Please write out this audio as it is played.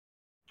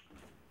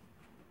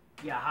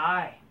Yeah,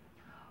 hi.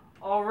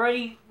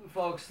 Alrighty,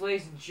 folks,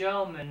 ladies and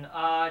gentlemen,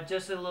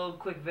 just a little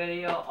quick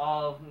video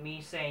of me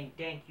saying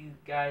thank you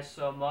guys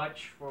so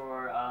much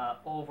for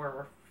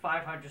over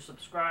 500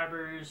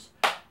 subscribers.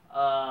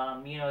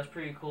 It's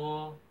pretty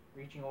cool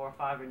reaching over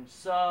 500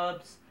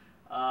 subs.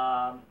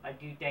 I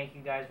do thank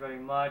you guys very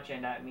much,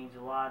 and that means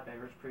a lot.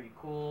 That was pretty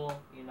cool.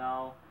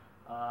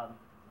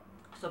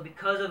 So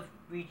because of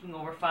reaching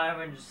over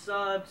 500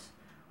 subs,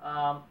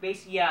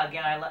 basically, yeah,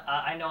 again,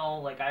 I know,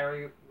 like, I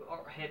already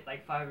hit,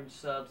 like, 500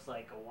 subs,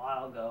 like, a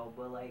while ago,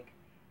 but, like,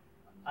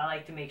 I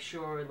like to make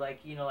sure,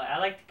 like, I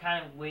like to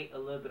kind of wait a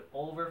little bit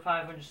over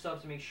 500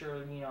 subs to make sure,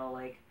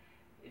 like,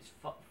 it's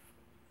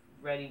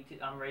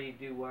I'm ready to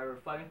do whatever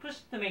fucking,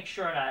 just to make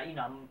sure that,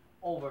 I'm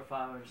over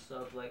 500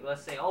 subs. Like,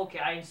 let's say, okay,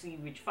 I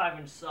instantly reach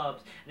 500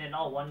 subs, and then,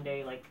 one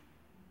day, like,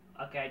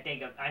 okay,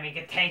 I make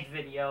a tank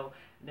video,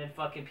 and then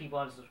fucking people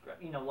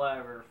unsubscribe,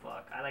 whatever,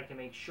 fuck. I like to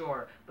make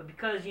sure. But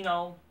because,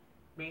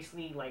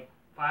 basically, like,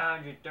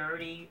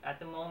 530 at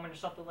the moment or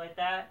something like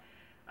that,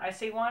 I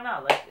say, why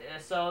not?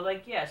 So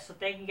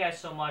thank you guys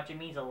so much. It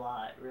means a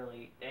lot,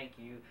 really. Thank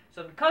you.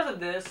 So because of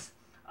this,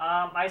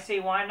 I say,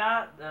 why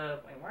not?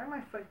 Wait, why am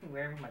I fucking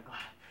wearing my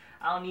glasses?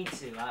 I don't need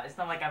to. It's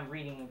not like I'm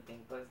reading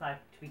anything, but it's not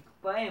to be.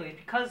 But anyway,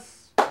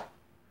 because you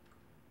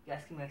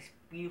guys see my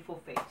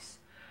beautiful face.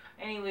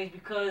 Anyways,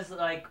 because,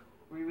 like,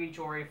 we reach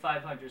already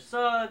 500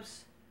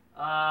 subs,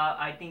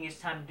 I think it's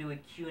time to do a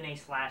Q&A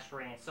slash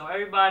rant. So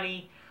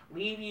everybody,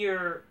 leave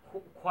your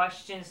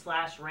questions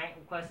slash rant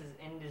requests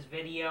in this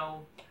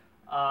video.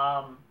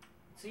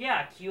 So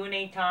yeah,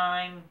 Q&A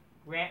time,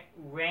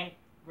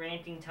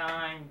 ranting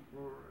time,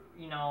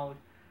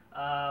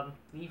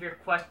 leave your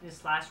questions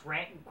slash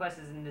rant requests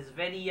in this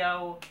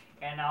video,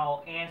 and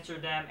I'll answer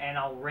them, and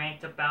I'll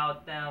rant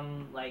about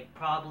them. Like,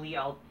 I'll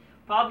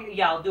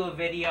do a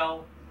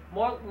video.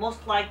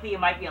 Most likely, it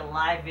might be a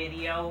live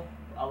video,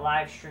 a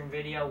live stream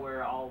video,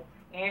 where I'll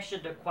answer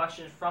the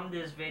questions from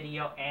this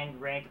video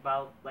and rant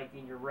about, like,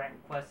 in your rant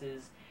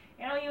requests.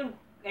 And I'll even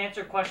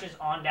answer questions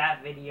on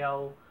that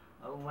video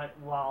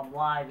while I'm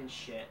live and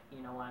shit.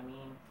 You know what I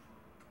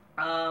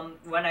mean?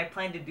 When I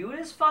plan to do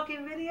this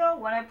fucking video,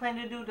 when I plan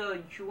to do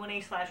the Q&A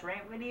slash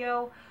rant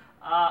video,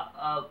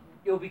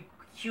 it'll be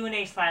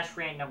Q&A slash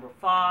rant number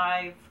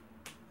 5.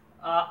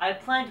 I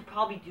plan to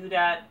probably do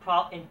that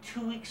in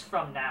 2 weeks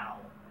from now.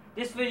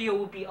 This video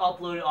will be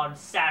uploaded on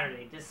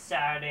Saturday. This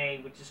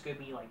Saturday, which is going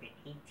to be like the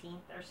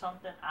 18th or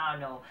something. I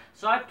don't know.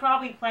 So I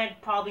probably planned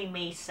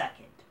May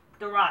 2nd.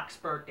 The Rock's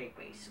birthday,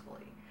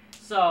 basically.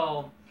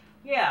 So,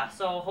 yeah.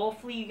 So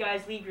hopefully you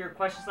guys leave your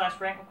questions slash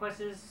rant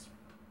requests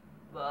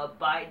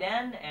by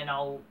then. And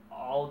I'll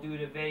do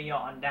the video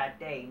on that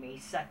day, May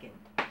 2nd.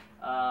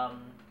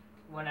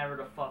 Whenever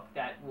the fuck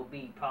that will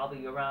be.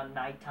 Probably around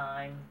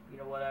nighttime.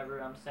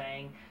 Whatever I'm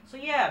saying. So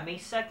yeah, May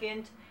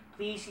 2nd.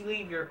 Please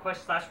leave your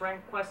question slash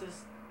rant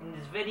requests in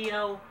this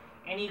video.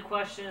 Any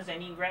questions,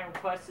 any rant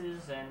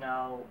requests, and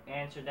I'll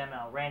answer them and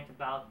I'll rant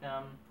about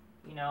them.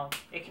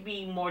 It could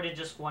be more than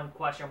just one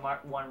question,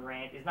 one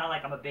rant. It's not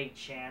like I'm a big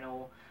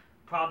channel.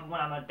 Probably when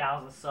I'm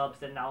 1,000 subs,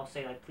 then I'll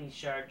say, like, please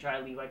try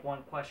to leave, like,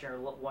 one question or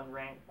one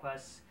rant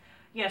request.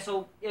 Yeah,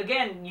 so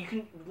again, you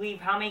can leave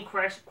how many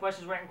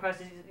questions, rant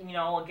requests,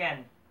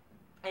 again,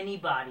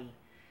 anybody.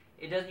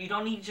 You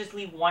don't need to just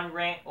leave one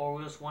rant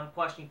or just one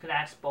question. You could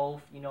ask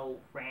both,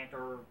 rant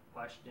or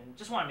question.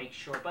 Just want to make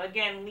sure. But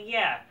again,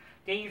 yeah,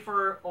 thank you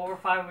for over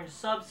 500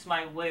 subs. It's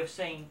my way of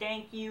saying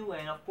thank you.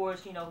 And of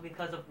course,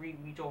 because of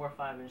reach over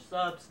 500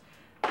 subs,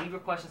 leave your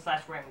question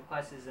slash rant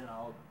requests, and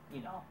I'll,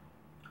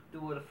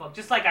 do what the fuck.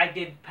 Just like I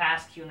did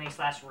past Q&A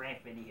slash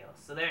rant videos.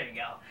 So there you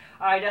go.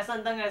 Alright, that's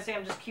nothing I'm gonna say.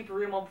 I'm just keep it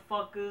real,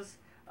 motherfuckers.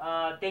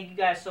 Thank you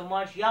guys so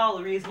much. Y'all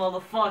are these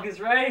motherfuckers,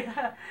 right?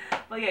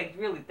 But yeah,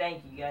 really,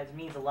 thank you guys. It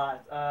means a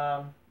lot.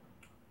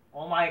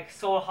 All my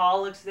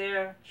soulaholics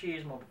there,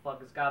 cheers,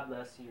 motherfuckers. God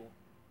bless you.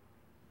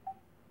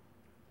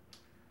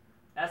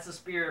 That's the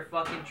spirit of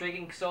fucking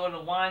drinking soda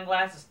in a wine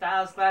glass, a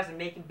stylish glass, and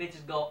making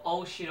bitches go,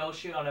 oh shit,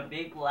 on a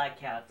big black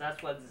couch.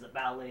 That's what this is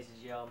about, ladies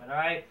and gentlemen,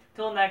 alright?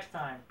 Till next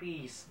time.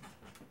 Peace.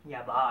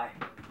 Yeah, bye.